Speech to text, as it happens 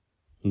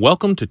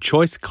Welcome to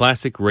Choice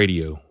Classic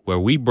Radio, where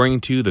we bring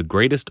to you the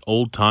greatest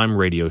old-time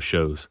radio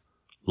shows.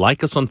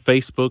 Like us on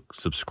Facebook,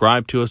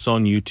 subscribe to us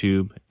on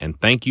YouTube,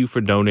 and thank you for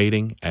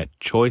donating at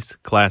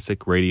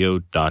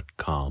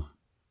choiceclassicradio.com.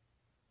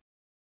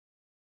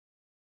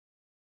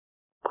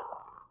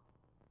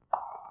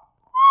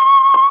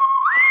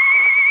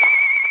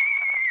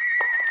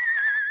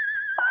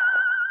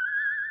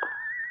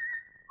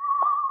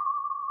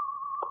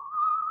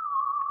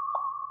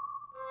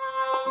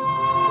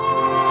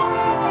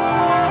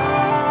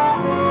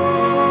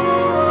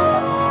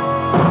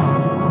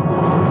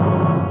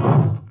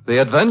 The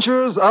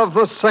Adventures of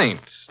the Saint,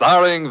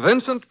 starring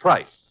Vincent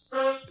Price.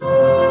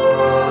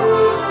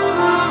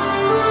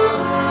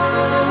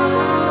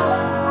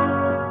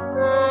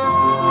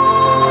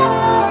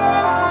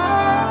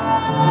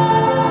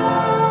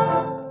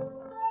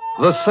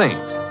 The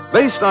Saint,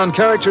 based on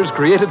characters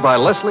created by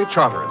Leslie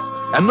Charteris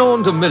and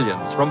known to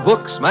millions from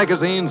books,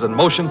 magazines, and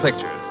motion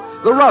pictures.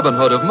 The Robin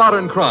Hood of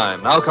modern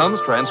crime now comes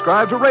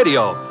transcribed to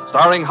radio,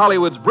 starring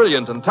Hollywood's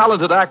brilliant and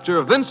talented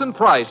actor Vincent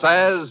Price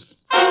as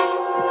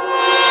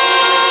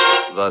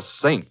The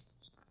Saint.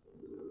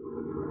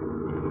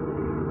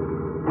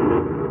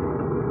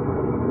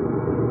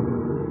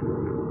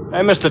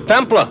 Hey, Mr.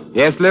 Templar.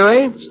 Yes,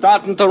 Louis?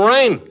 Starting to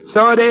rain.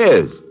 So it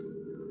is.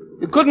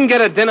 You couldn't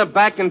get a dinner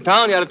back in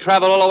town? You had to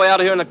travel all the way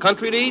out here in the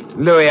country to eat?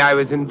 Louis, I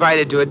was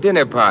invited to a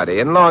dinner party,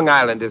 and Long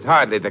Island is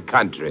hardly the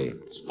country.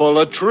 It's full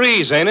of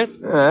trees, ain't it?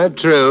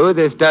 True.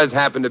 This does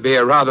happen to be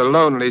a rather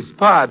lonely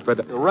spot, but...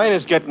 The rain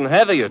is getting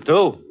heavier,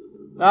 too.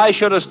 I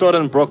should have stood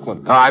in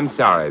Brooklyn. Oh, I'm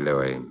sorry,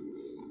 Louis.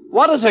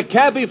 What is a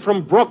cabbie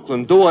from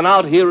Brooklyn doing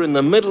out here in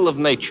the middle of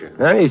nature?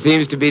 Well, he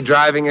seems to be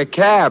driving a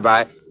cab.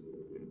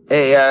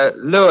 Hey,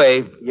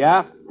 Louis.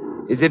 Yeah?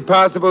 Is it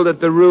possible that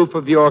the roof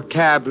of your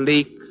cab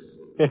leaks?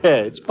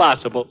 It's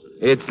possible.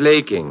 It's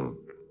leaking.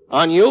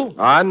 On you?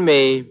 On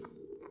me.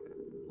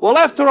 Well,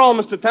 after all,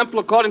 Mr. Temple,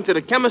 according to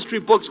the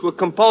chemistry books, we're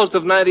composed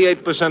of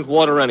 98%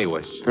 water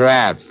anyways.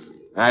 Perhaps.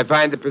 I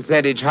find the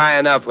percentage high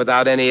enough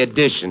without any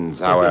additions,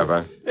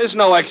 however. There's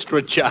no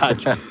extra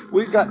charge.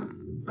 We got...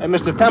 Hey,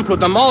 Mr. Temple,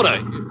 the motor.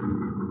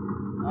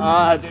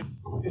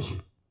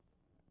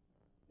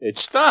 It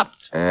stopped.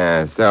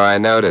 Yeah, so I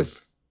noticed.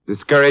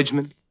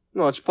 Discouragement?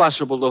 No, it's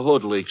possible the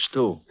hood leaks,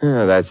 too.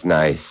 Oh, that's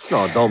nice.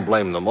 No, don't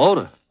blame the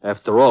motor.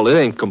 After all, it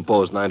ain't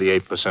composed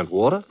 98%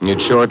 water. It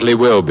shortly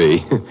will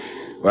be.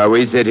 While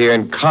we sit here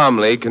and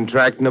calmly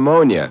contract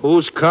pneumonia.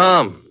 Who's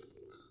calm?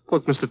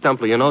 Look, Mr.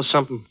 Temple, you know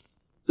something?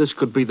 This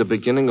could be the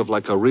beginning of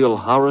like a real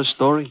horror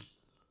story.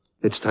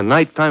 It's the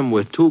nighttime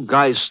we're two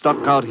guys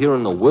stuck out here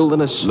in the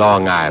wilderness.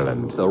 Long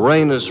Island. The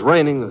rain is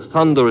raining, the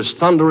thunder is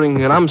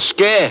thundering, and I'm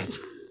scared.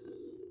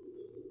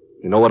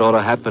 You know what ought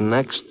to happen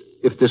next?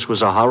 If this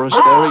was a horror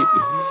story?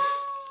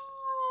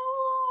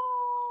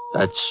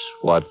 That's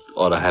what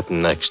ought to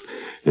happen next.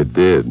 It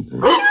did.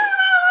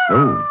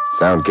 Oh,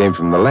 sound came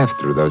from the left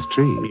through those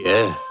trees.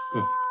 Yeah.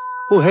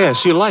 Oh, hey, I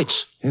see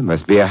lights. It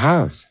must be a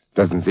house.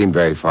 Doesn't seem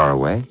very far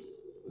away.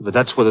 But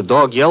that's where the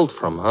dog yelled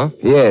from, huh?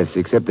 Yes,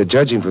 except that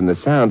judging from the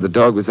sound, the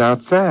dog was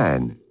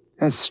outside.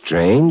 That's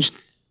strange.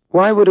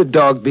 Why would a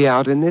dog be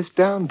out in this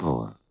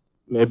downpour?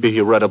 Maybe he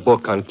read a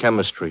book on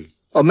chemistry.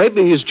 Or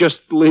maybe he's just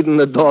leading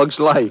the dog's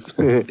life.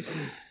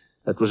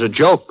 That was a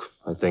joke,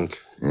 I think.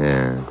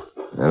 Yeah.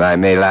 And I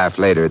may laugh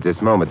later. At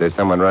this moment, there's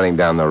someone running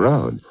down the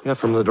road. Yeah,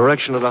 from the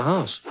direction of the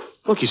house.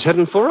 Look, he's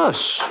heading for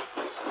us.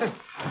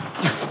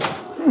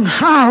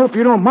 I hope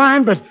you don't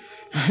mind, but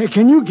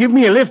can you give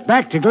me a lift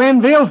back to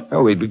Glenville?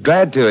 Oh, we'd be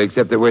glad to,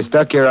 except that we're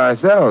stuck here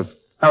ourselves.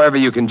 However,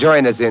 you can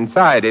join us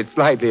inside. It's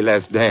slightly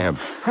less damp.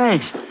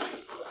 Thanks.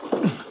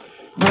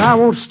 But I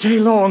won't stay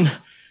long.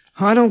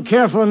 I don't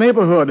care for the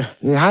neighborhood.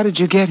 Yeah, how did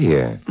you get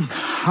here?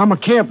 I'm a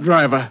cab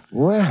driver.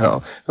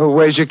 Well,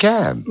 where's your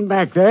cab?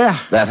 Back there.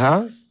 That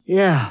house?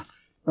 Yeah,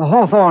 the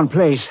Hawthorne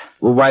place.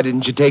 Well, why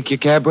didn't you take your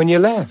cab when you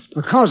left?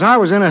 Because I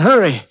was in a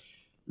hurry.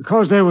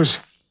 Because there was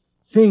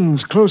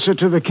things closer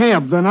to the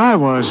cab than I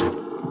was.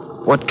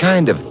 What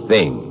kind of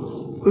things?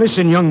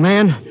 Listen, young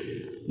man.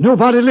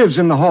 Nobody lives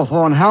in the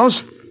Hawthorne house.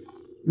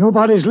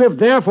 Nobody's lived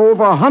there for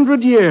over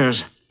 100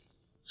 years.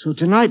 So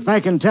tonight,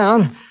 back in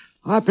town,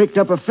 I picked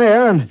up a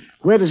fare, and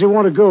where does he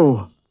want to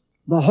go?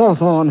 The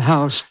Hawthorne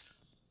house.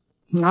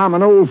 I'm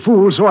an old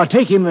fool, so I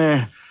take him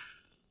there.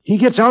 He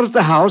gets out at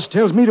the house,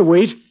 tells me to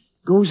wait,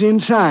 goes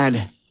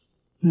inside.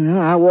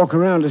 I walk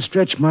around to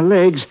stretch my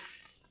legs.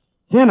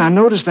 Then I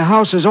notice the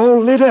house is all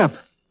lit up.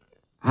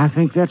 I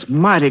think that's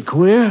mighty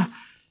queer.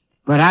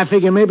 But I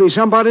figure maybe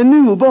somebody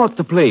new bought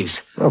the place.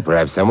 Well,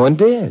 perhaps someone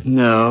did.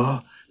 No,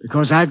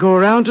 because I go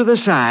around to the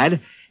side,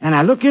 and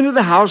I look into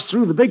the house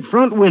through the big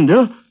front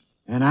window,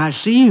 and I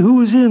see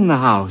who's in the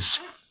house.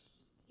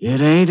 It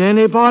ain't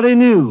anybody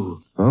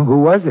new. Oh, who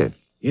was it?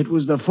 It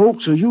was the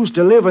folks who used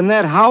to live in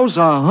that house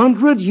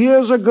 100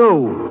 years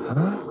ago.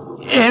 Huh?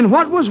 And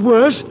what was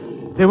worse,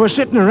 they were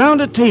sitting around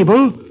a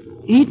table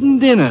eating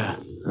dinner.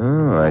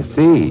 Oh, I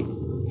see.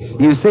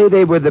 You say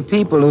they were the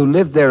people who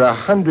lived there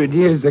 100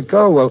 years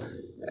ago. Well,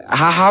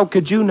 how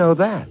could you know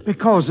that?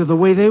 Because of the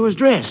way they was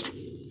dressed.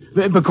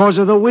 Because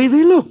of the way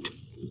they looked.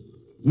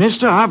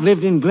 Mister, I've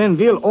lived in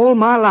Glenville all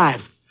my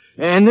life.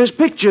 And there's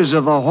pictures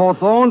of the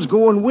Hawthorns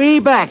going way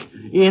back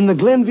in the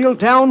Glenville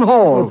Town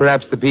Hall. Well,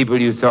 perhaps the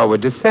people you saw were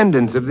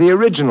descendants of the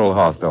original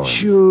Hawthorns.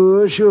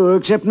 Sure,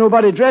 except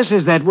nobody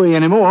dresses that way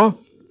anymore.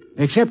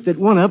 Except that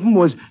one of them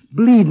was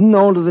bleeding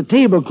onto the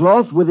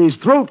tablecloth with his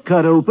throat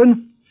cut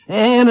open,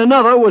 and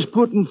another was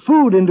putting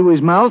food into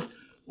his mouth,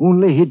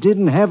 only he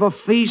didn't have a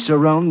face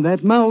around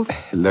that mouth.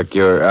 Look,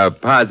 you're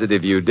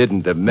positive you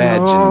didn't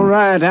imagine. All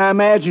right, I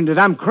imagined it.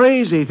 I'm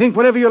crazy. Think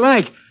whatever you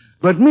like.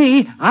 But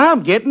me,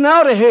 I'm getting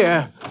out of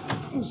here.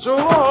 So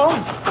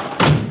long.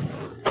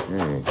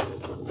 Hey.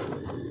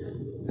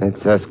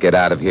 Let's us get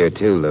out of here,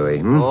 too,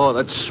 Louis. Oh,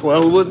 that's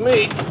swell with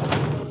me.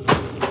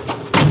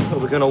 Are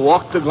we going to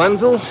walk to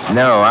Glenville?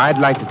 No, I'd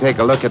like to take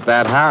a look at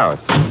that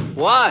house.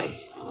 Why?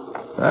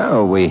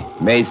 Oh, we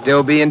may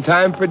still be in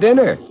time for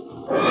dinner.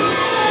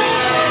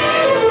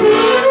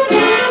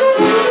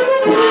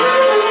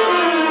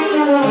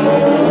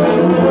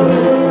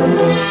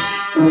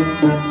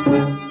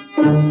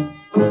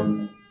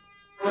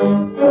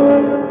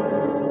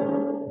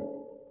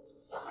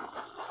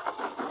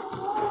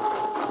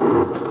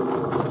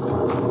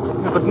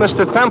 But,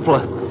 Mr.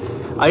 Templar,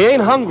 I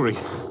ain't hungry.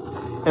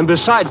 And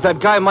besides,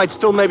 that guy might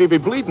still maybe be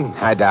bleeding.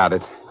 I doubt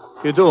it.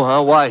 You do,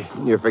 huh? Why?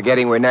 You're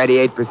forgetting we're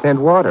 98%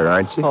 water,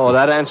 aren't you? Oh,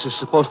 that answer's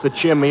supposed to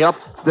cheer me up.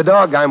 It's the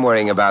dog I'm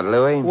worrying about,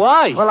 Louis.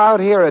 Why? Well,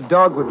 out here, a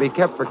dog would be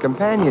kept for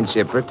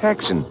companionship,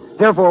 protection.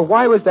 Therefore,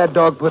 why was that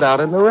dog put out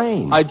in the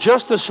rain? I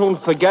just as soon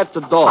forget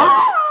the dog.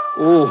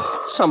 Ooh,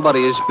 somebody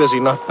is busy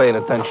not paying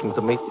attention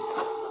to me.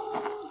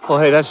 Oh,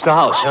 hey, that's the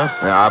house, huh?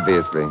 Yeah,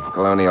 obviously.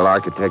 Colonial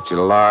architecture,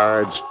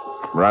 large,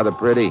 rather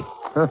pretty.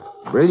 Huh.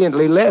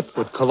 Brilliantly lit.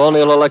 With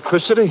colonial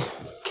electricity?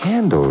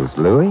 Candles,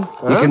 Louis.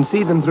 Huh? You can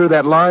see them through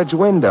that large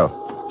window.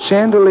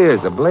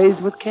 Chandeliers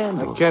ablaze with I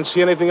candles. can't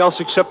see anything else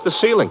except the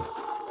ceiling.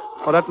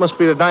 Oh, that must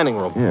be the dining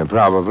room. Yeah,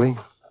 probably.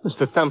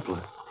 Mr.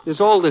 Templar,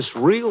 is all this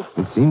real?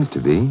 It seems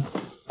to be.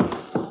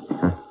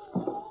 Huh.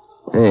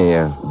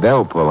 Hey,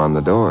 bell pull on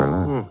the door,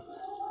 look.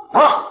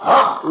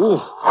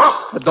 Ooh,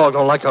 the dog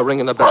don't like our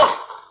ringing the bell.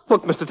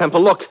 Look, Mr.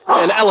 Temple, look.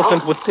 An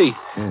elephant with teeth.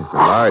 Yeah, it's a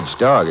large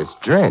dog. It's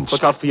drenched.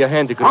 Look out for your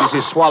hand. You could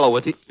easily swallow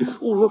it.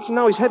 Ooh, look,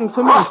 now he's heading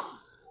for me.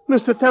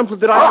 Mr. Temple,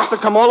 did I have to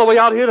come all the way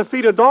out here to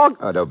feed a dog?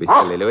 Oh, don't be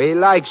silly, Louis. He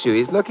likes you.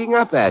 He's looking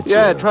up at you.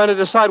 Yeah, trying to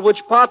decide which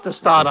part to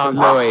start on.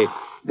 Louis,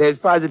 there's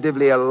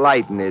positively a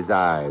light in his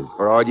eyes.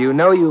 For all you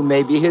know, you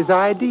may be his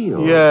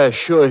ideal. Yeah,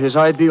 sure. His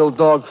ideal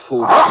dog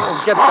food.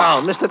 Oh, get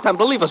down. Mr.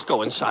 Temple, leave us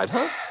go inside,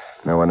 huh?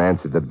 No one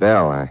answered the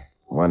bell. I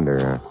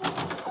wonder.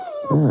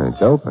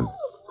 It's open.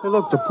 Hey,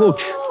 look, the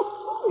pooch.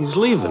 He's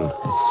leaving.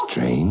 It's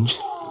strange.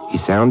 He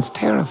sounds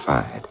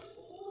terrified.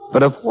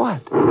 But of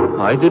what?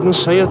 I didn't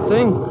say a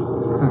thing.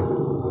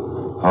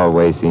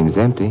 Hallway seems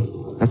empty.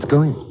 Let's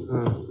go in.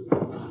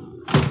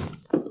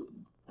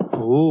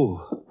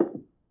 Ooh.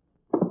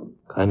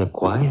 Kind of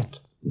quiet.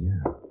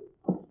 Yeah.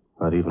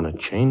 Not even a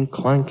chain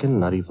clanking,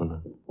 not even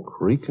a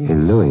creaking. Hey,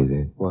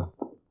 Louis, What?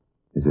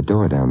 there's a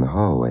door down the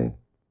hallway.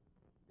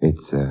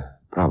 It's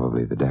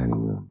probably the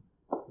dining room.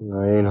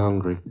 I ain't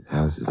hungry. The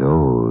house is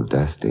old,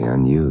 dusty,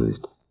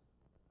 unused.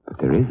 But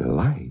there is a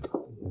light.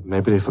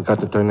 Maybe they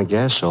forgot to turn the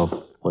gas off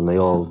when they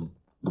all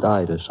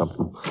died or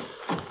something.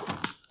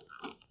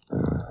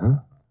 Uh-huh.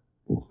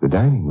 It's the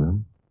dining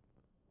room.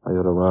 I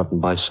ought to run out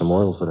and buy some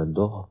oil for the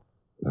door.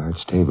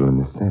 Large table in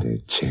the center,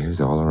 chairs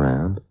all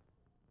around,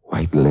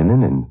 white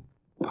linen and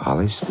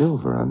polished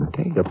silver on the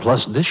table.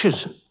 Plus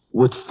dishes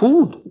with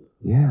food.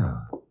 Yeah.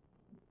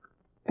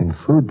 And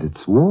food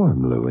that's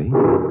warm, Louis.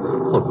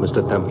 Look,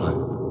 Mr.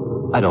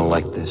 Templar, I don't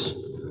like this.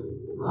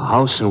 A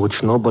house in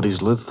which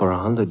nobody's lived for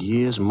 100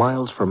 years,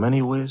 miles from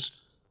anywheres,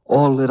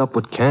 all lit up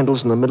with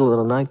candles in the middle of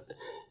the night,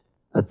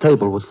 a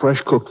table with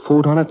fresh cooked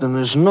food on it, and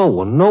there's no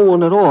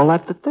one at all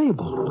at the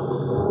table.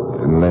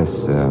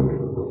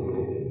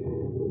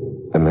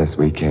 Unless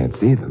we can't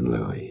see them,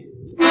 Louis.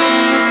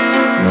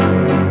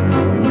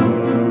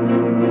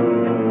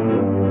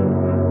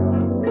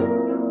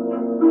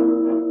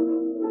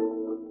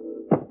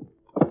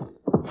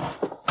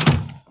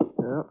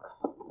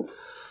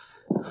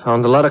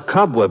 Found a lot of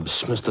cobwebs,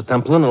 Mr.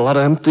 Temple, and a lot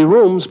of empty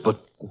rooms,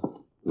 but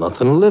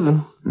nothing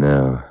living.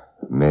 No.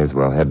 May as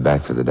well head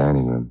back for the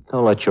dining room.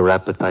 Don't let your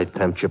appetite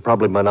tempt you.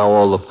 Probably by now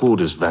all the food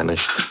has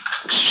vanished.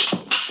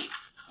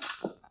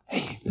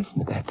 Hey, listen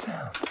to that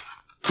sound.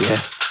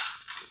 Yeah.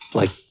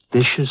 Like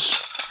dishes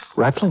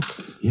rattling.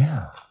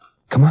 Yeah.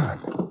 Come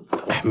on.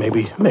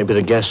 Maybe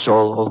the guests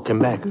all came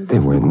back. They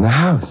weren't in the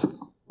house.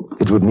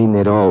 It would mean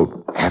they'd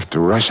all have to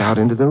rush out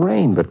into the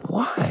rain, but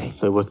why?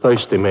 They were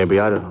thirsty, maybe.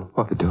 I don't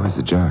know. The door's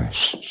ajar.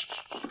 Shh.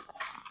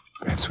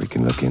 Perhaps we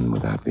can look in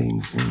without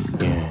being seen.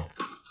 Yeah.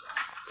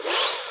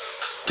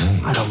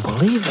 Hey. I don't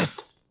believe it.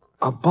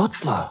 A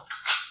butler.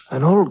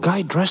 An old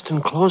guy dressed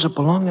in clothes that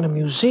belong in a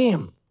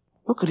museum.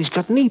 Look, he's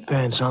got knee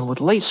pants on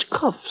with lace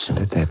cuffs. And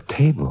at that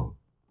table,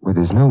 where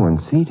there's no one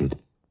seated,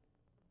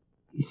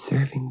 he's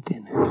serving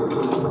dinner.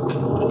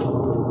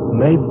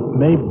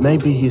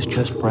 Maybe he's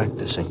just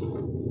practicing.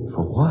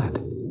 For what?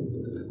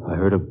 I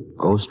heard a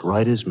ghost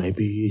riders,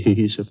 maybe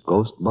he's a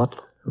ghost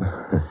butler.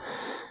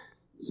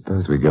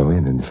 Suppose we go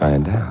in and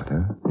find out,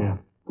 huh? Yeah.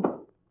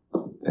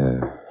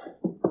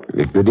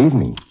 Good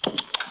evening.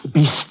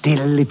 Be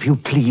still, if you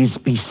please,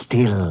 be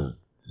still.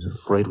 He's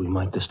afraid we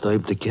might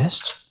disturb the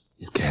guests.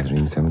 He's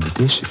gathering some of the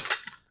dishes.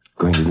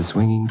 Going to the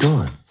swinging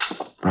door.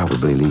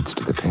 Probably leads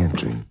to the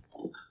pantry.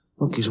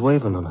 Look, he's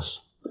waving on us.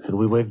 Should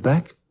we wave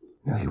back?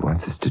 No, he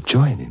wants us to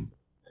join him.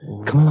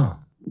 Come along.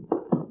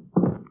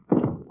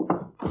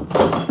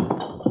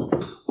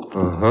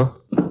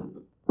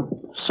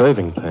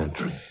 Serving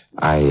pantry.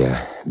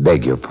 I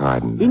beg your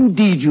pardon.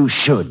 Indeed you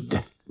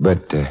should.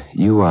 But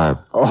you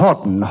are...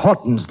 Horton.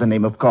 Horton's the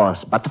name, of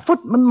course. But the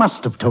footman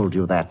must have told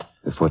you that.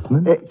 The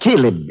footman?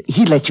 Caleb,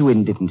 he let you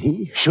in, didn't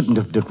he? Shouldn't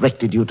have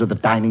directed you to the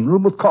dining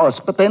room, of course.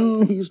 But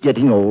then he's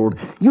getting old.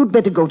 You'd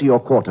better go to your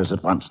quarters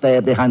at once.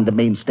 There behind the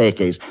main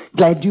staircase.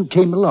 Glad you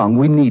came along.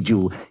 We need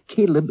you.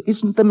 Caleb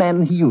isn't the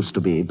man he used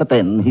to be. But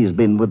then he's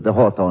been with the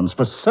Hawthorns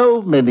for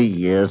so many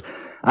years.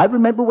 I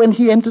remember when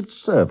he entered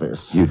service.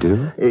 You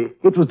do?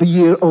 It was the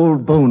year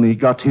old Boney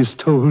got his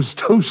toes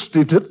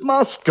toasted at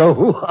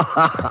Moscow.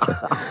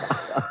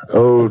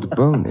 Old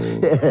Boney.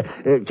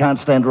 Can't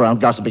stand around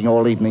gossiping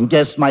all evening.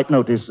 Guests might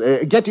notice.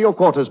 Get to your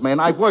quarters,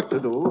 men. I've work to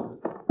do.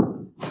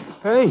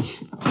 Hey.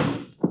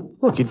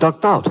 Look, he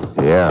ducked out.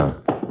 Yeah.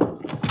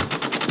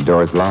 The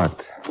door's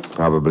locked.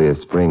 Probably a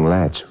spring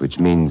latch, which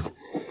means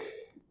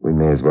we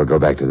may as well go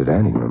back to the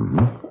dining room,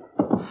 hmm?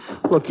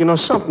 Look,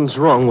 something's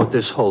wrong with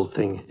this whole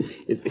thing.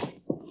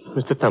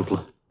 Mr.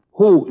 Templar,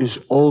 who is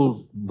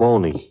Old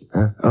Boney?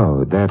 Huh?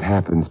 Oh, that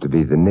happens to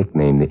be the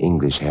nickname the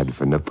English had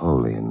for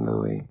Napoleon,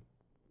 Louis.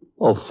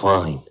 Oh,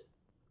 fine.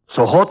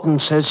 So Horton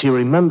says he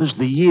remembers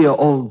the year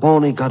Old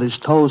Boney got his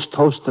toes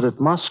toasted at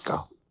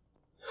Moscow.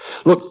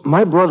 Look,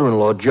 my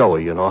brother-in-law,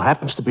 Joey,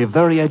 happens to be a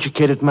very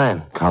educated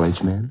man.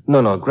 College man?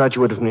 No,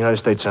 graduated from the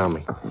United States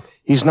Army.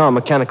 He's now a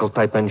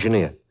mechanical-type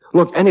engineer.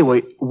 Look,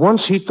 anyway,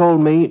 once he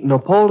told me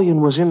Napoleon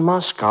was in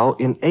Moscow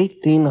in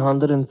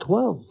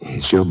 1812.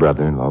 Yes, your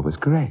brother-in-law was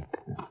correct.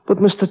 But,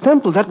 Mr.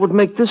 Temple, that would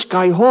make this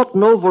guy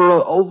Horton over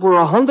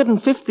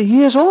 150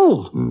 years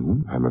old.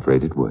 Mm-hmm. I'm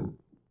afraid it would.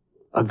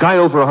 A guy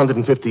over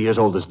 150 years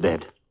old is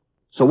dead.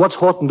 So what's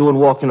Horton doing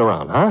walking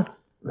around, huh?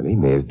 Well, he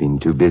may have been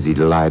too busy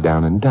to lie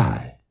down and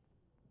die.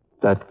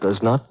 That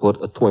does not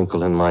put a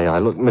twinkle in my eye.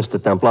 Look, Mr.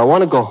 Temple, I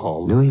want to go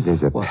home. Louis,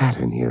 there's a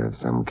pattern here of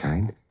some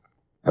kind.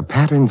 A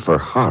pattern for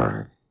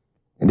horror.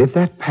 And if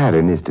that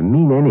pattern is to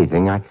mean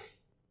anything,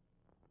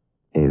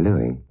 Hey,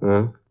 Louis.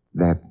 Huh?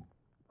 That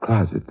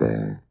closet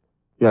there.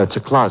 Yeah, it's a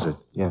closet,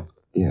 yeah.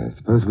 Yeah,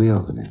 suppose we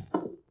open it.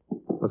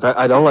 Look,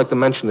 I don't like to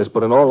mention this,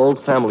 but in all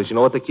old families, you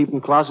know what they keep in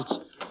closets?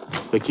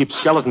 They keep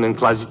skeleton in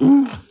closets.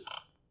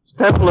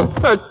 Temple,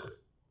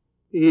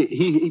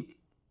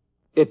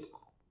 it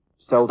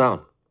fell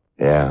down.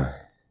 Yeah.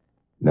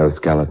 No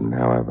skeleton,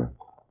 however.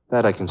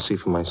 That I can see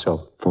for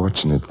myself.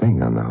 Fortunate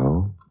thing on the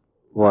whole.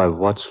 Why,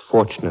 what's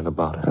fortunate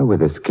about it? Well,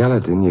 with a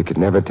skeleton, you could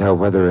never tell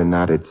whether or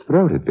not its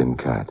throat had been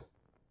cut.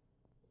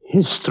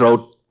 His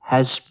throat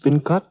has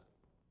been cut?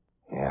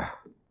 Yeah,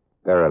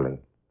 thoroughly.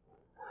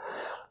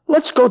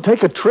 Let's go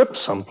take a trip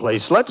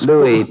someplace.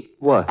 Louis,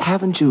 What?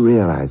 Haven't you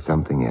realized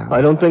something else?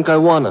 I don't think I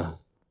wanna.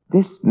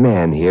 This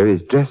man here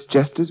is dressed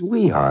just as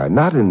we are,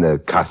 not in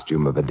the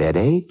costume of a dead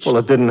age. Well,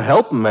 it didn't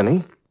help him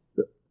any.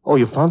 Oh,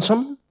 you found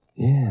something?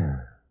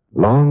 Yeah.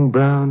 Long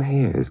brown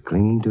hairs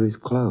clinging to his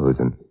clothes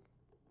and...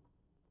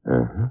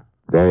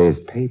 various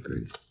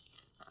papers.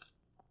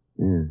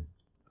 Yeah.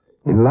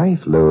 In life,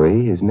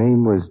 Louis, his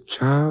name was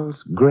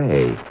Charles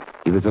Gray.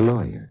 He was a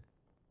lawyer.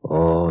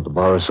 Oh, the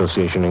Bar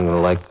Association ain't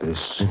gonna like this.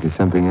 There's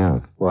something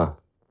else. What?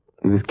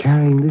 He was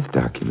carrying this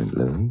document,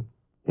 Louis.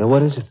 Yeah,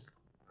 what is it?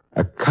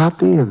 A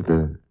copy of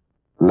the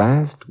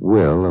last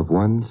will of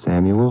one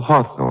Samuel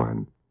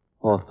Hawthorne.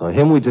 Hawthorne.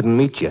 Him we didn't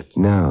meet yet.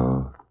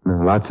 No,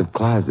 lots of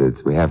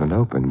closets we haven't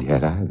opened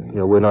yet either.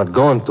 Yeah, we're not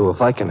going to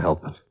if I can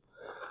help it.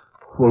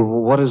 Well,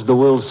 what does the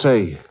will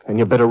say? And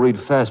you better read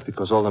fast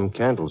because all them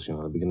candles,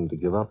 are beginning to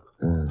give up.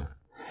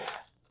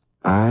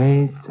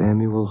 I,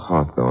 Samuel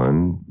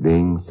Hawthorne,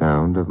 being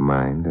sound of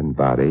mind and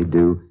body,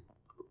 do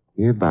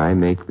hereby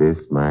make this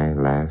my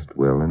last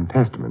will and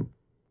testament.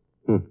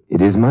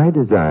 It is my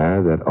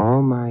desire that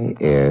all my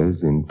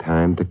heirs in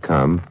time to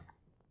come,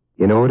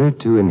 in order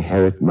to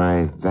inherit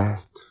my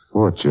vast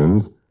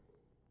fortunes,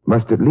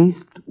 must at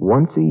least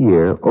once a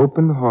year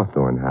open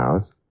Hawthorne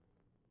House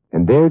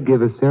and there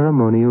give a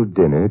ceremonial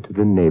dinner to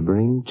the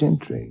neighboring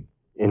gentry.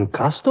 In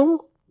costume?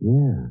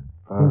 Yeah.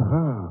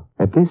 Uh-huh.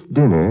 At this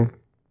dinner,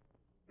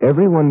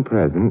 everyone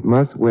present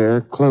must wear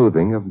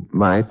clothing of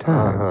my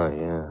time. Uh-huh,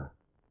 yeah.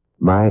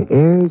 My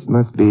heirs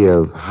must be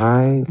of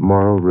high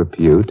moral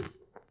repute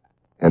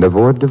and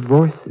avoid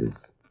divorces.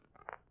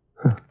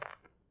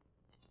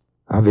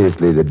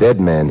 Obviously, the dead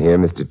man here,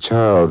 Mr.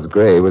 Charles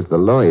Gray, was the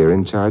lawyer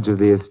in charge of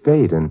the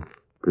estate and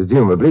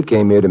presumably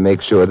came here to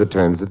make sure the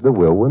terms of the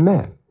will were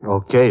met.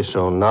 Okay,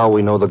 so now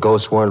we know the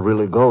ghosts weren't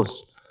really ghosts.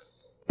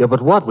 Yeah,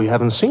 but what? We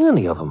haven't seen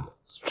any of them.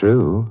 It's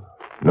true.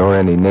 Nor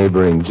any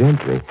neighboring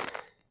gentry.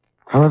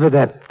 However,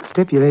 that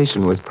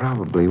stipulation was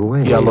probably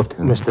waived. Yeah, look,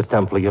 Mr.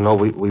 Templar, you know,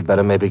 we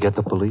better maybe get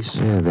the police.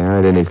 Yeah, there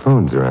aren't any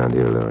phones around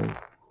here, Louis.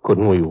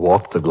 Couldn't we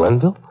walk to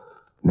Glenville?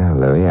 No,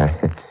 Louis,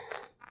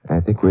 I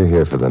think we're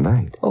here for the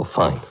night. Oh,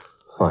 fine.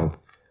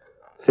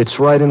 Fits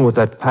right in with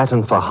that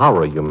pattern for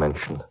horror you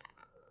mentioned.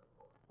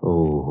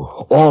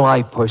 Oh, all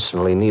I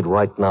personally need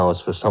right now is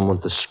for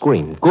someone to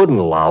scream good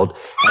and loud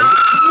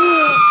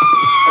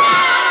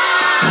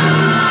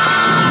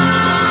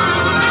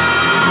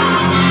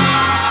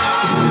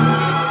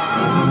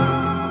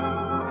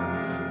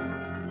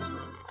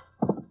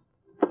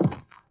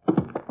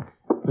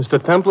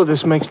Mr. Templar,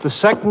 this makes the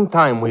second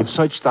time we've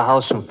searched the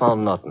house and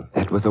found nothing.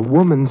 That was a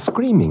woman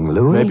screaming,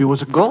 Louis. Maybe it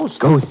was a ghost.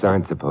 Ghosts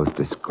aren't supposed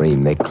to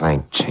scream. They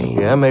clank chains.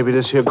 Yeah, maybe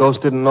this here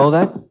ghost didn't know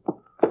that.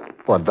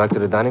 What, back to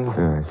the dining room?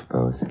 Sure, I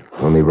suppose.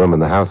 Only room in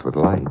the house with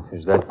lights.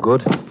 Is that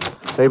good?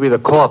 Maybe the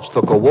corpse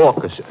took a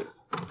walk or so.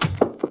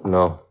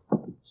 No.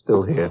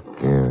 Still here.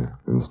 Yeah,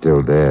 and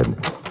still dead.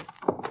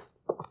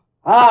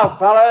 Hello,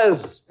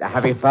 fellas.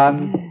 Having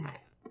fun?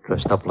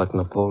 Dressed up like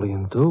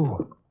Napoleon,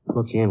 too.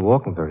 Look, he ain't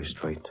walking very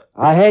straight.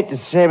 I hate to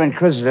seem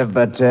inquisitive,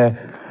 but,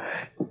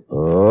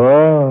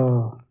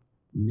 oh,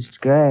 Mr.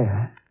 Gray,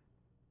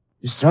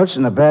 his throat's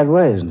in a bad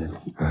way, isn't it?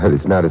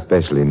 It's not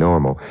especially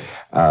normal.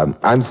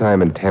 I'm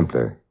Simon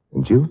Templar.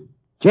 And you?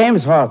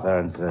 James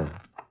Hawthorne, sir.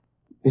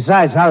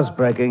 Besides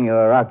housebreaking,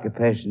 your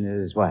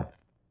occupation is what?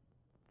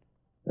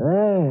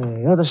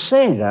 Hey, you're the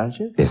saint, aren't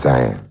you? Yes, I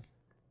am.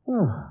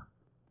 Oh.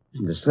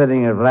 Isn't the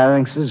slitting of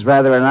larynxes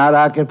rather an odd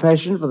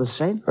occupation for the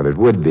saint? Well, it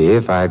would be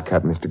if I had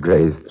cut Mr.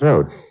 Gray's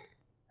throat.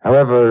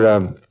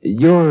 However,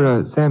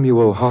 you're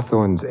Samuel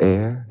Hawthorne's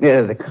heir?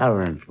 Yeah, the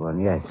current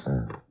one, yes.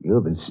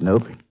 You've been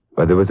snooping.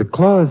 Well, there was a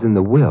clause in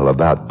the will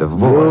about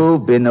divorce.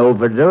 You've been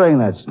overdoing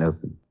that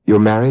snooping. You're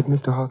married,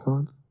 Mr.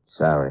 Hawthorne?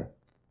 Sorry.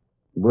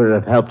 It would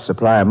have helped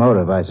supply a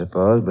motive, I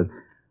suppose, but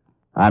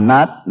I'm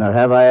not, nor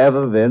have I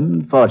ever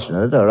been,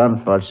 fortunate or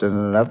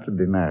unfortunate enough to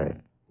be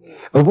married.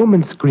 A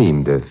woman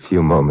screamed a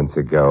few moments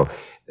ago.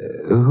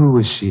 Who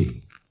was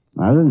she?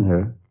 I didn't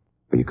hear her.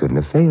 Well, you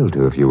couldn't have failed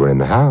to if you were in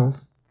the house.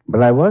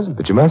 But I wasn't.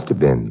 But you must have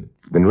been.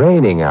 It's been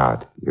raining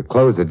out. Your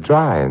clothes are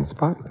dry and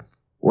spotless.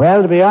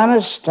 Well, to be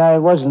honest, I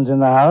wasn't in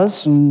the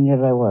house, and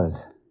yet I was.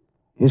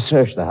 You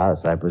searched the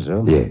house, I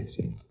presume? Yes.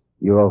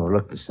 You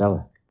overlooked the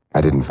cellar.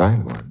 I didn't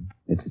find one.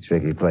 It's a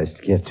tricky place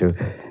to get to.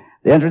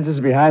 The entrance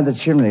is behind the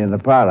chimney in the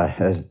parlor.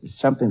 It's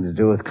something to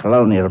do with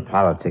colonial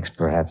politics,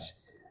 perhaps.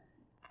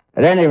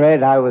 At any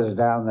rate, I was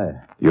down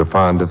there. You're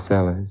fond of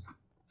cellars?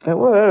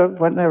 Well,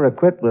 when they were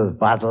equipped with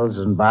bottles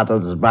and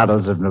bottles and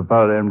bottles of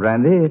Napoleon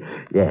brandy,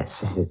 yes.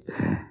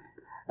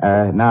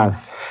 Now,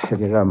 if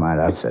you don't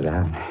mind, I'll sit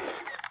down.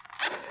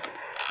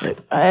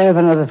 I have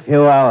another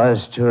few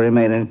hours to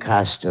remain in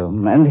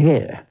costume and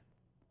here,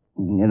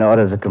 in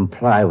order to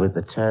comply with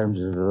the terms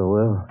of the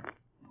will.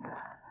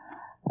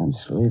 I'm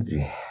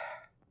sleepy.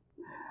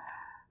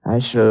 I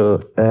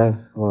shall,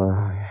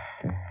 therefore...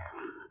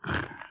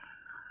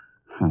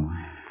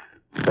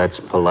 That's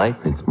polite.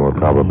 It's more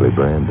probably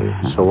brandy.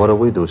 So what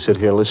do? Sit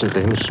here and listen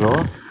to him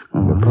snore?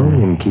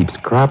 Napoleon keeps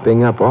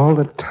cropping up all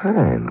the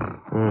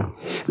time.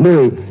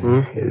 Louis,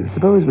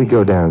 suppose we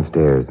go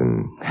downstairs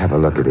and have a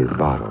look at his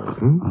bottles,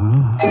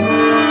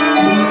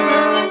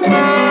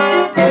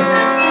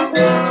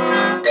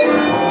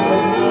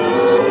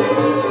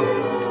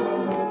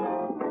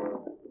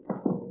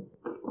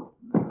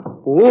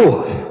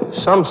 Ooh,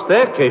 some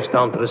staircase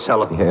down to the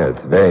cellar. Yeah,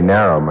 it's very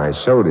narrow. My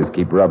shoulders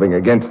keep rubbing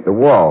against the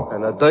wall.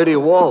 And a dirty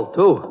wall,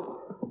 too.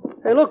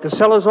 Hey, look, the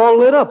cellar's all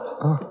lit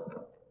up.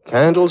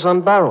 Candles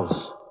on barrels.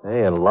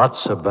 Hey, and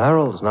lots of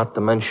barrels, not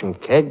to mention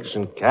kegs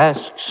and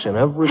casks and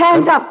everything.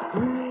 Hands up.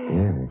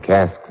 Yeah,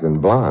 casks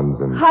and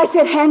blondes and... I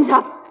said hands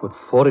up. With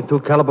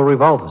 42 caliber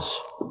revolvers.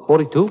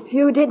 42?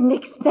 You didn't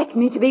expect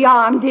me to be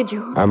armed, did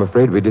you? I'm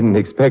afraid we didn't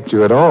expect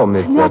you at all,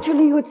 Miss...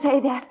 Naturally you would say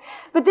that.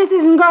 But this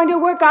isn't going to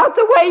work out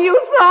the way you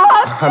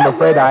thought. I'm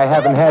afraid I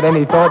haven't had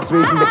any thoughts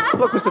recently.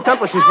 Look, Mr.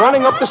 Templar, she's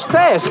running up the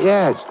stairs.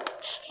 Yes.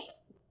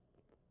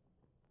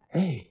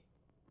 Hey,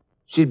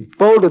 she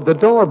bolted the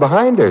door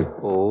behind her.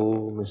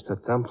 Oh, Mr.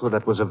 Templar,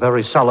 that was a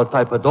very solid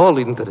type of door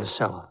leading to the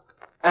cellar.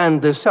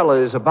 And the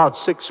cellar is about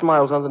 6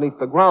 miles underneath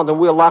the ground, and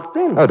we're locked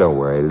in. Oh, don't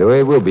worry,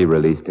 Louis. We'll be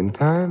released in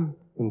time.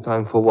 In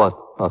time for what?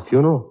 Our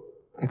funeral?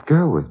 That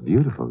girl was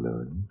beautiful,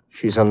 Louis.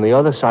 She's on the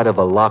other side of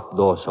a locked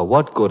door, so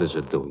what good does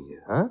it do you,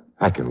 huh?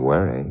 I can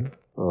worry.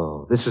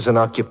 Oh, this is an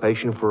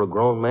occupation for a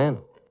grown man.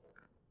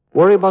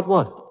 Worry about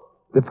what?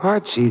 The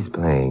part she's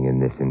playing in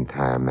this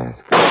entire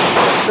masquerade.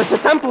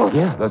 Mr. Templar!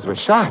 Yeah, those were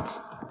shots.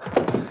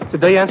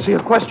 Did they answer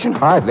your question?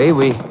 Hardly.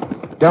 We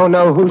don't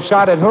know who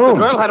shot at whom.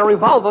 The girl had a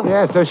revolver.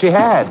 Yeah, so she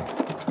had.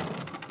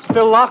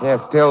 Still locked?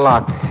 Yeah, still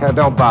locked.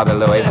 Don't bother,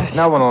 Louis.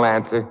 No one will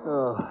answer.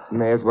 Oh.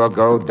 May as well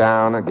go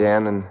down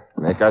again and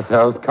make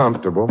ourselves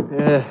comfortable.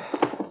 Yeah.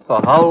 For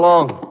how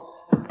long?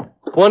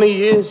 20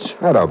 years?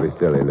 Oh, don't be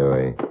silly,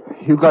 Louis.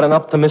 You got an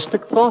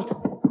optimistic thought?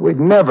 We'd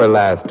never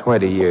last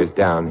 20 years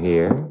down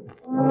here.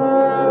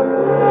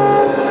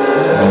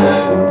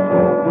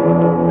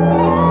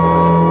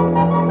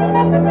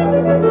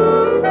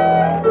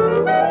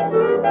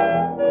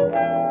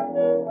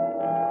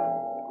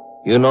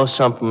 You know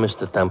something,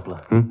 Mr.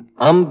 Templar?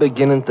 I'm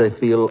beginning to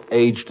feel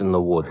aged in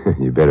the wood.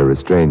 You better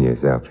restrain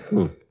yourself.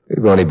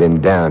 We've only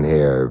been down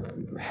here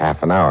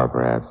half an hour,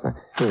 perhaps.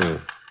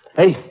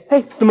 Hey,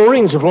 the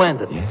Marines have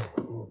landed.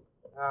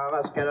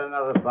 Let's get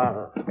another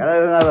bottle. Get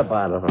another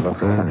bottle.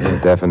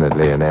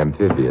 Definitely an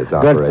amphibious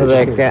Good for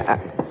operation.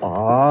 the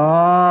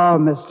Oh,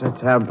 Mr.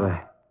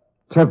 Templar.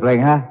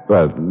 Tripling, huh?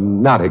 Well,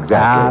 not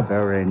exactly.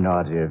 Very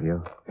naughty of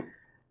you.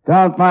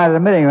 Don't mind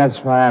admitting that's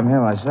why I'm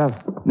here myself.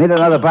 Need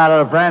another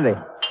bottle of brandy.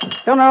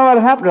 Don't know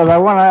what happened to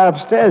that one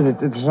upstairs.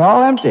 It's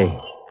all empty.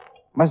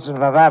 Must have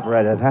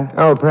evaporated, huh?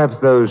 Oh, perhaps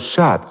those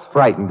shots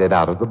frightened it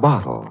out of the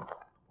bottle.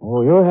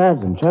 Oh, you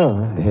had them, too,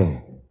 huh? Yeah.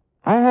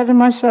 I had them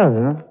myself, you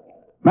know.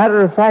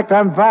 Matter of fact,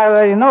 I'm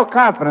violating no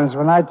confidence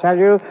when I tell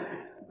you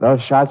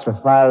those shots were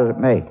fired at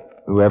me.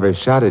 Whoever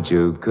shot at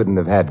you couldn't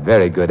have had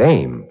very good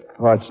aim.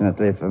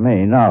 Fortunately for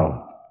me,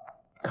 no.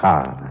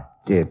 Carla,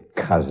 dear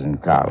cousin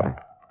Carla,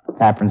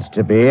 happens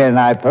to be, and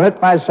I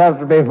permit myself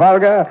to be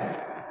vulgar,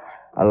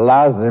 a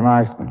lousy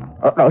marksman.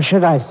 Oh,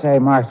 should I say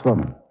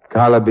markswoman?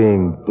 Carla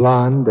being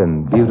blonde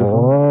and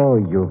beautiful. Oh,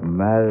 you've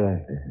met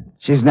her.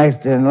 She's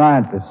next in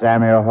line for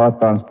Samuel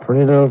Hawthorne's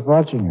pretty little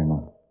fortune, you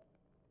know.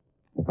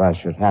 If I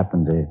should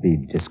happen to be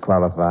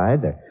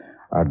disqualified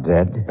or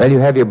dead. Well, you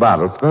have your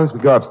bottle. Suppose we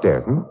go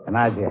upstairs, An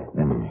idea.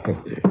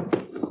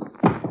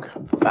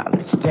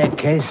 Confounded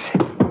staircase.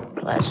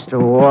 Plaster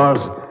walls.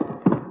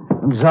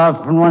 Comes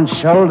off from one's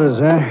shoulders,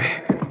 huh?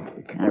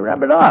 You can't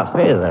rub it off,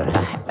 either.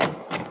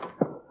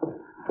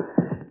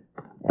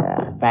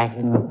 Back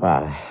in the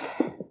parlor.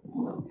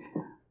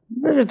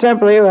 Mr.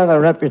 Temple, you have a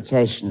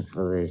reputation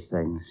for these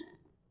things.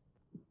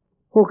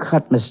 Who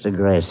cut Mr.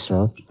 Gray's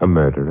throat? A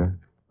murderer.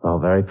 Oh,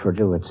 very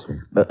fortuitous.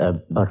 But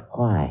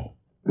why?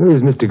 It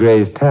was Mr.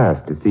 Gray's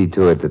task to see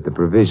to it that the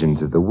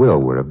provisions of the will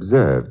were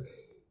observed.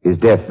 His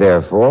death,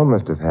 therefore,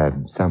 must have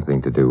had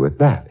something to do with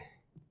that.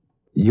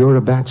 You're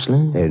a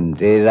bachelor?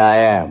 Indeed I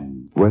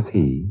am. Was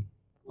he?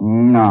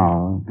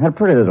 No. Had a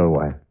pretty little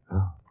wife.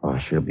 Oh,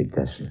 she'll be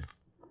desolate.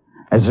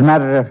 As a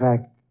matter of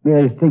fact,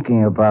 really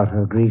thinking about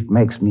her grief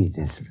makes me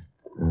desolate.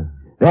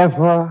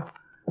 Therefore,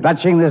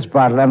 clutching this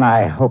bottle, and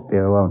I hope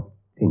you won't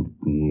think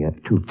me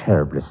too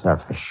terribly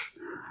selfish,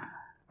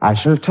 I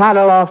shall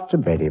toddle off to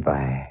Betty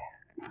by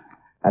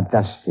a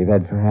dusty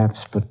bed, perhaps,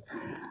 but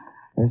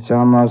it's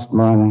almost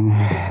morning.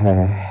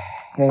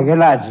 Good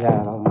night,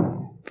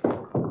 gentlemen.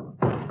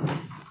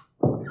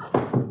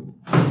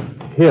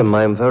 Him,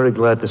 I'm very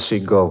glad to see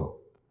go.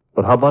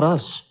 But how about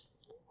us?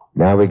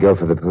 Now we go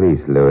for the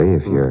police, Louis,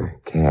 if your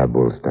cab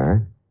will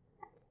start.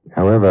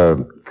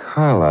 However,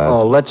 Carla...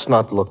 Oh, let's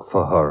not look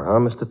for her, huh,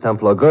 Mr.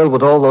 Templar? A girl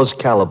with all those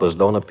calibers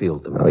don't appeal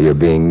to me. Oh, you're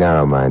being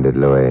narrow-minded,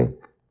 Louis.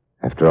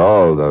 After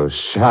all those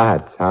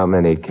shots, how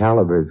many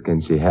calibers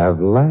can she have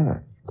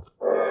left?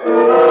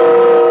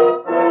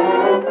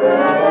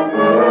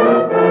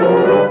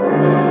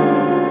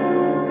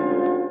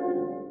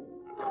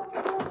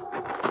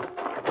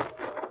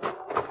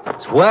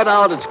 It's wet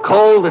out, it's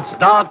cold, it's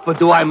dark, but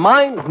do I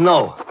mind?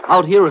 No.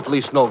 Out here, at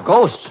least, no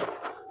ghosts.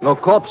 No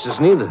corpses,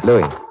 neither.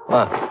 Louis.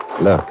 What?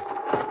 Look.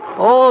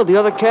 Oh, the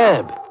other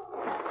cab.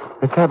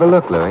 Let's have a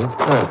look, Louis.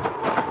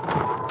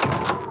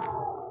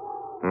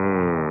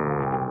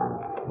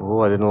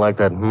 Oh, I didn't like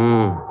that.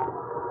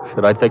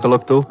 Should I take a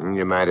look, too?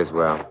 You might as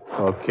well.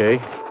 Okay.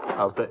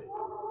 I'll take...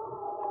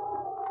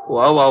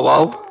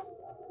 Wow.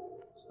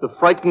 It's the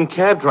frightened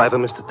cab driver,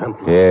 Mr.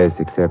 Templar. Yes,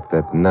 except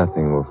that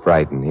nothing will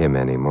frighten him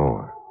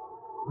anymore.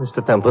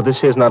 Mr. Templar, this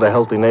here's not a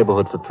healthy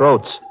neighborhood for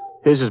throats.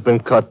 His has been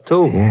cut,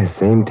 too. Yes,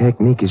 same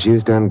technique is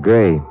used on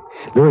Gray.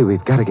 Louis,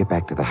 we've got to get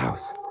back to the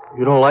house.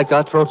 You don't like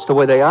our throats the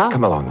way they are?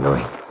 Come along,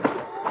 Louis.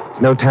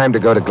 It's no time to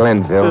go to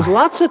Glenville. There's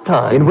lots of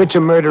time. In which a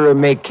murderer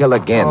may kill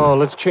again. Oh,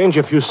 let's change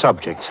a few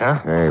subjects, huh?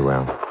 Very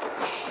well.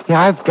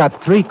 Yeah, I've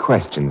got 3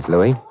 questions,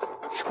 Louis.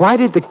 Why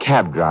did the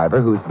cab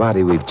driver, whose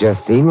body we've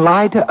just seen,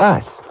 lie to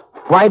us?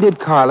 Why did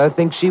Carla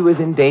think she was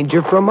in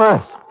danger from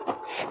us?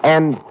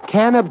 And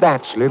can a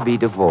bachelor be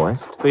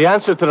divorced? The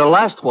answer to the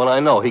last one, I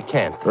know. He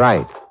can't.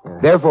 Right.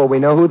 Therefore, we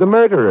know who the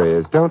murderer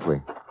is, don't we?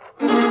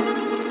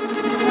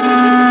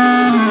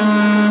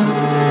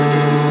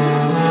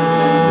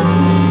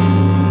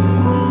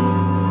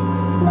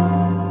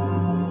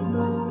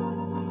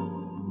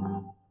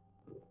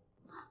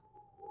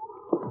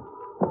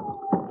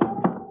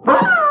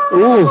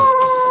 Ooh.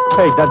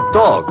 Hey, that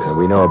dog.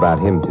 We know about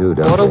him, too,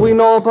 don't we? What do we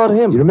know about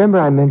him? You remember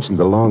I mentioned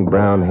the long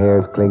brown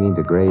hairs clinging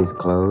to Gray's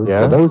clothes?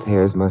 Yeah? Well, those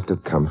hairs must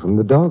have come from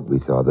the dog we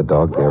saw. The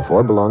dog,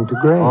 therefore, belonged to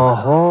Gray.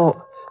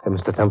 Oh. Hey,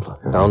 Mr. Templar,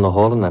 down the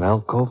hall in that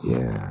alcove?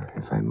 Yeah,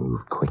 if I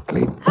move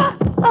quickly.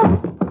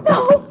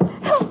 No.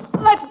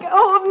 Let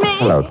go of me.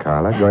 Hello,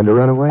 Carla. Going to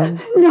run away?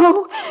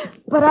 No,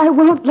 but I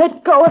won't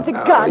let go of the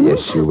gun. Yes,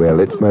 you will.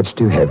 It's much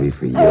too heavy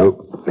for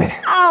you.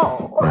 There.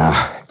 Ow.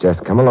 Now,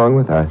 just come along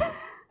with us.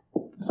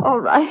 All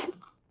right.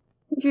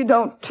 If you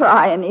don't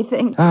try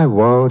anything. I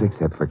won't,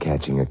 except for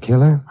catching a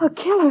killer. A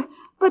killer?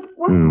 But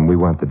what? We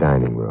want the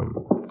dining room.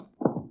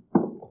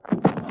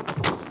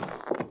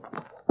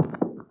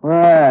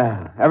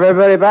 Well,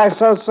 everybody back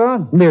so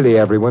soon? Nearly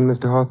everyone,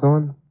 Mr.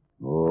 Hawthorne.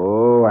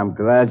 Oh, I'm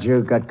glad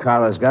you got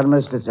Carla's gun,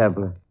 Mr.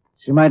 Templar.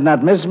 She might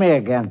not miss me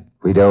again.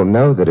 We don't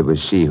know that it was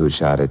she who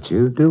shot at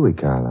you, do we,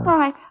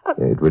 Carla?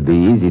 It would be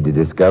easy to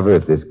discover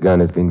if this gun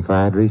has been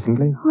fired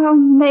recently. Well,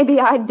 maybe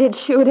I did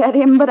shoot at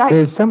him, but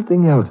There's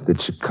something else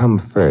that should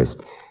come first.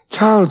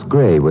 Charles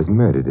Gray was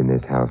murdered in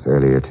this house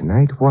earlier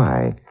tonight.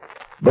 Why?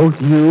 Both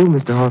you,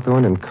 Mr.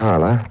 Hawthorne, and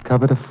Carla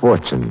covered a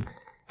fortune.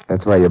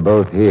 That's why you're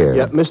both here.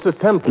 Yeah, Mr.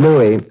 Templar.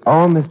 Louis,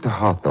 all Mr.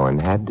 Hawthorne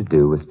had to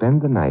do was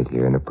spend the night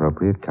here in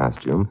appropriate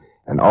costume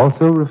and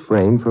also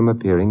refrain from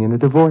appearing in a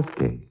divorce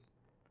case.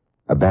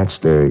 A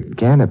bachelor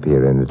can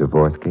appear in a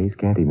divorce case,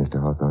 can't he,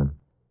 Mr. Hawthorne?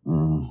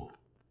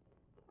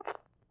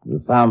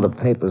 You found the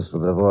papers for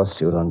the divorce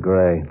suit on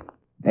Gray.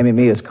 Amy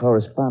Mea's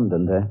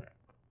correspondent, eh?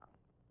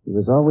 He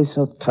was always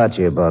so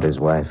touchy about his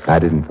wife. I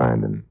didn't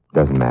find them.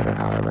 Doesn't matter,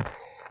 however.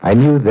 I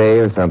knew they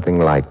or something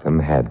like them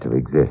had to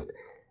exist.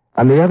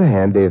 On the other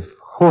hand, if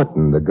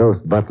Horton, the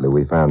ghost butler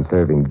we found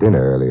serving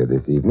dinner earlier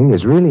this evening,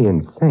 is really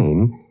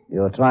insane...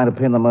 You're trying to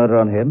pin the murder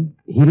on him?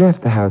 He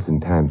left the house in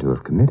time to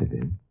have committed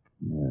it.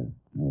 Yeah,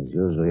 there's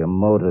usually a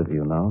motive,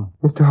 you know.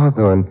 Mr.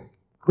 Hawthorne,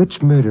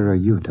 which murder are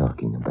you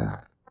talking about?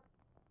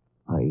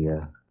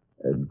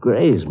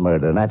 Gray's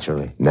murder,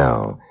 naturally.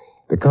 No,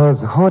 because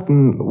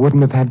Horton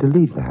wouldn't have had to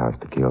leave the house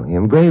to kill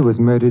him. Gray was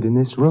murdered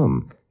in this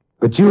room.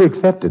 But you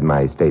accepted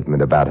my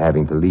statement about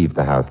having to leave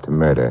the house to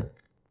murder.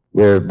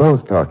 You're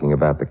both talking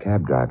about the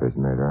cab driver's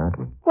murder, aren't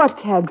we? What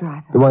cab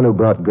driver? The one who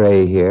brought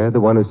Gray here,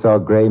 the one who saw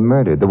Gray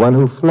murdered, the one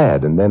who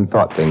fled and then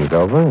thought things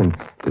over and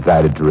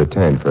decided to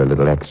return for a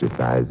little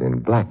exercise in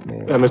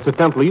blackmail. Mr.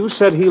 Templar, you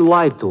said he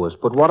lied to us,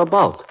 but what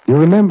about? You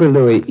remember,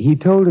 Louis, he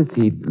told us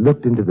he'd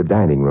looked into the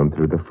dining room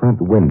through the front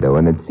window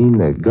and had seen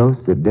the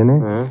ghosts at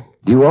dinner?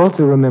 Do you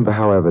also remember,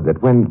 however,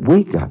 that when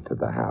we got to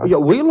the house... Yeah,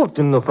 we looked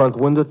in the front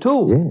window,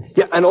 too. Yes.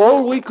 Yeah, and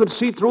all we could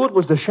see through it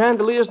was the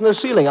chandeliers in the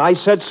ceiling. I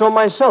said so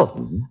myself.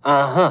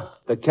 Uh-huh.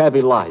 The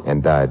cabbie lied.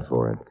 And died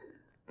for it.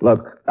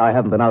 Look, I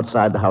haven't been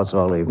outside the house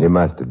all evening. You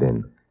must have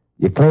been.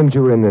 You claimed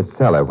you were in the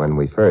cellar when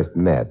we first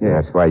met, and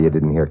that's why you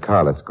didn't hear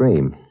Carla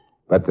scream.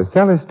 But the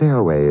cellar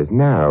stairway is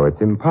narrow.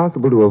 It's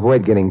impossible to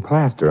avoid getting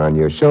plaster on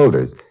your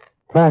shoulders.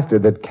 Plaster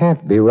that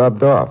can't be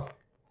rubbed off.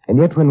 And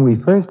yet when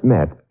we first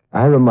met,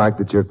 I remarked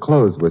that your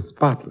clothes were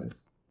spotless.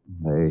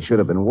 They should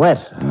have been wet.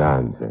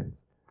 Nonsense.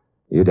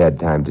 You'd had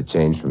time to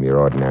change from your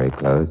ordinary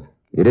clothes.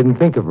 You didn't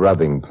think of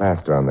rubbing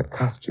plaster on the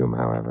costume,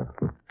 however.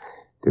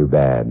 Too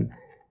bad.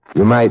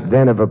 You might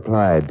then have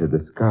applied to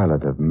the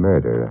scarlet of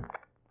murder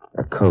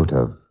a coat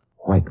of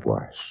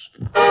whitewash.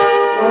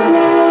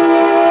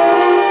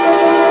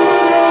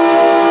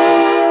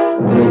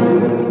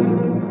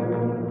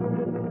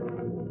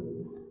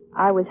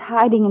 I was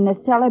hiding in the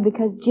cellar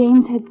because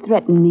James had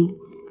threatened me.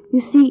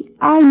 You see,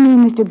 I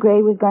knew Mr.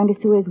 Gray was going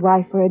to sue his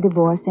wife for a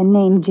divorce and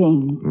name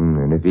James.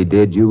 And if he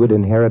did, you would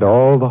inherit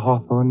all the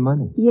Hawthorne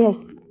money. Yes.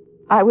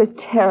 I was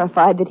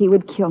terrified that he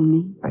would kill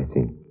me. I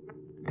see.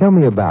 Tell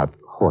me about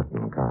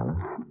Horton, Carla.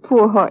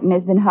 Poor Horton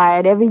has been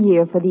hired every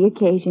year for the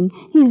occasion.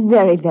 He's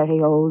very,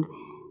 very old.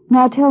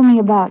 Now tell me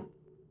about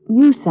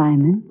you,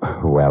 Simon.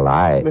 Well,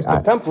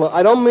 Mr. Templar,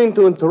 I don't mean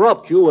to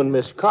interrupt you and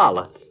Miss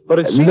Carla, but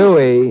it seems...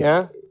 Louis,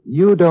 Yeah?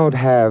 you don't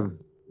have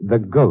the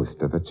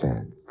ghost of a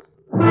chance.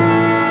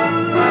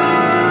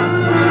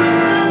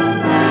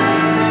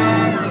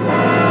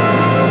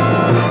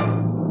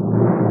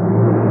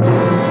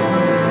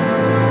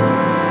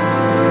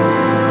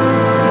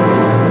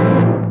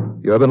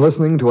 You have been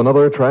listening to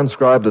another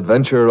transcribed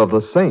adventure of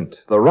the Saint,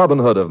 the Robin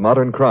Hood of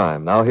modern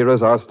crime. Now here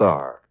is our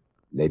star.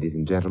 Ladies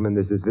and gentlemen,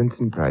 this is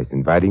Vincent Price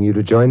inviting you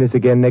to join us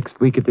again next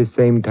week at this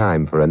same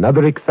time for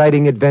another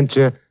exciting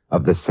adventure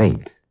of the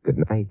Saint. Good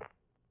night.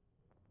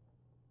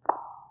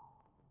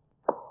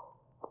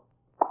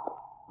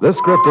 This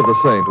script of The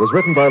Saint was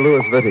written by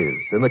Louis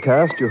Vittes. In the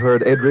cast, you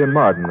heard Adrian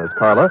Marden as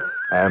Carla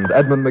and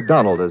Edmund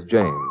McDonald as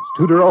James.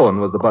 Tudor Owen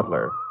was the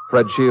butler.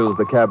 Fred Shields,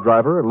 the cab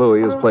driver.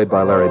 Louis is played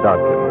by Larry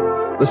Dodkin.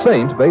 The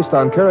Saint, based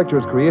on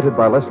characters created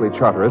by Leslie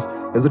Charteris,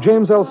 is a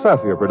James L.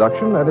 Safier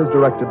production and is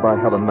directed by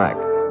Helen Mack.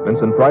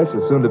 Vincent Price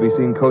is soon to be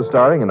seen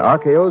co-starring in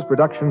RKO's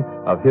production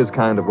of His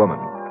Kind of Woman.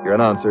 Your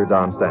announcer,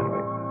 Don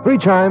Stanley. 3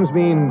 chimes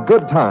mean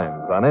good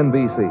times on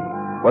NBC.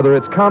 Whether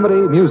it's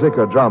comedy, music,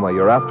 or drama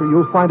you're after,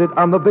 you'll find it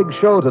on The Big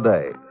Show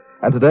today.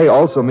 And today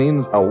also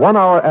means a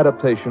 1-hour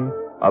adaptation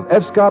of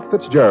F. Scott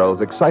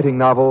Fitzgerald's exciting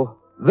novel,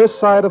 This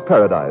Side of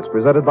Paradise,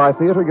 presented by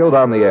Theater Guild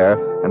on the Air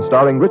and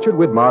starring Richard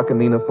Widmark and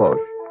Nina Foch.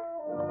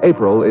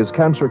 April is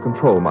Cancer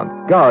Control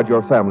Month. Guard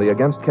your family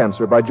against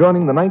cancer by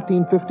joining the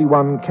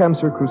 1951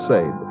 Cancer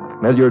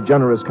Crusade. Mail your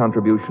generous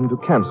contribution to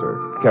cancer,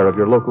 care of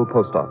your local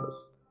post office.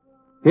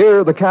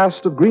 Hear the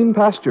cast of Green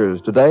Pastures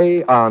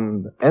today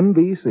on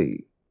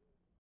NBC.